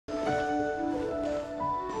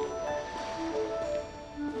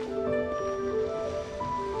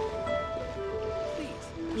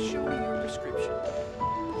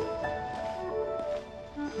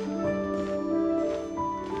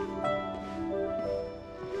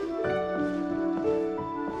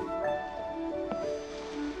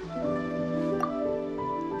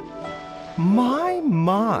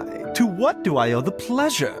My, to what do I owe the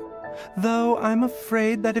pleasure? Though I'm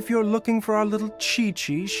afraid that if you're looking for our little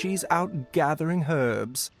Chi-Chi, she's out gathering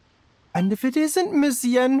herbs. And if it isn't Miss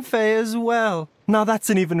Yanfei as well, now that's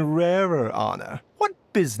an even rarer honor. What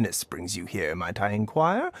business brings you here, might I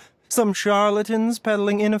inquire? Some charlatans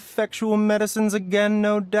peddling ineffectual medicines again,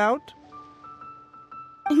 no doubt?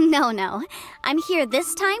 No. I'm here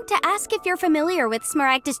this time to ask if you're familiar with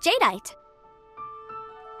Smaragdus Jadeite.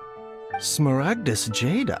 Smaragdus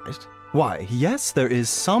Jadeite? Why, yes, there is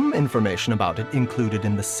some information about it included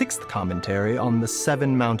in the 6th commentary on the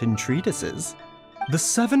 7 Mountain Treatises. The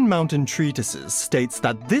 7 Mountain Treatises states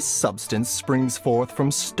that this substance springs forth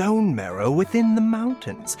from stone marrow within the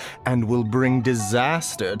mountains, and will bring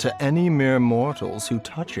disaster to any mere mortals who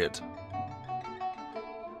touch it.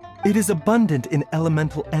 It is abundant in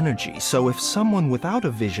elemental energy, so if someone without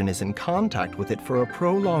a vision is in contact with it for a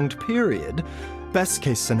prolonged period, best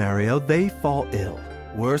case scenario, they fall ill.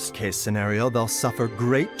 Worst case scenario, they'll suffer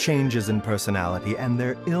great changes in personality, and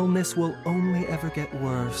their illness will only ever get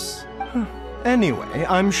worse. Anyway,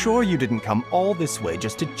 I'm sure you didn't come all this way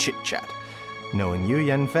just to chit-chat. Knowing you,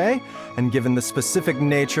 Yanfei, and given the specific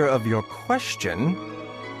nature of your question,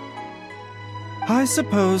 I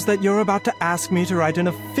suppose that you're about to ask me to write an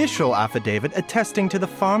official affidavit attesting to the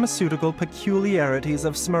pharmaceutical peculiarities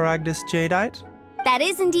of Smaragdus Jadeite? That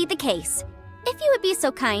is indeed the case. If you would be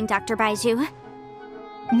so kind, Dr. Baizhu.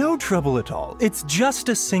 No trouble at all. It's just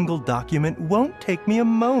a single document, won't take me a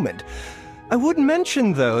moment. I would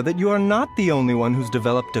mention, though, that you are not the only one who's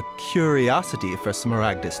developed a curiosity for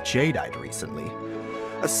Smaragdus Jadeite recently.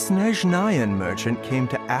 A Snezhnayan merchant came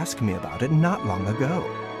to ask me about it not long ago.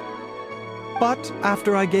 But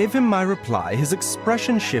after I gave him my reply, his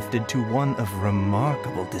expression shifted to one of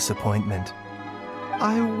remarkable disappointment.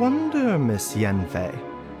 I wonder, Miss Yanfei,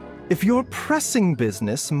 if your pressing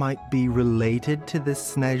business might be related to the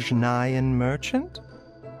Snezhnayan merchant?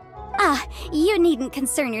 Ah, you needn't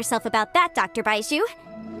concern yourself about that, Dr. Baizhu.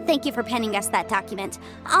 Thank you for penning us that document.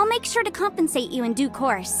 I'll make sure to compensate you in due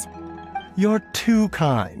course. You're too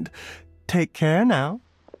kind. Take care now.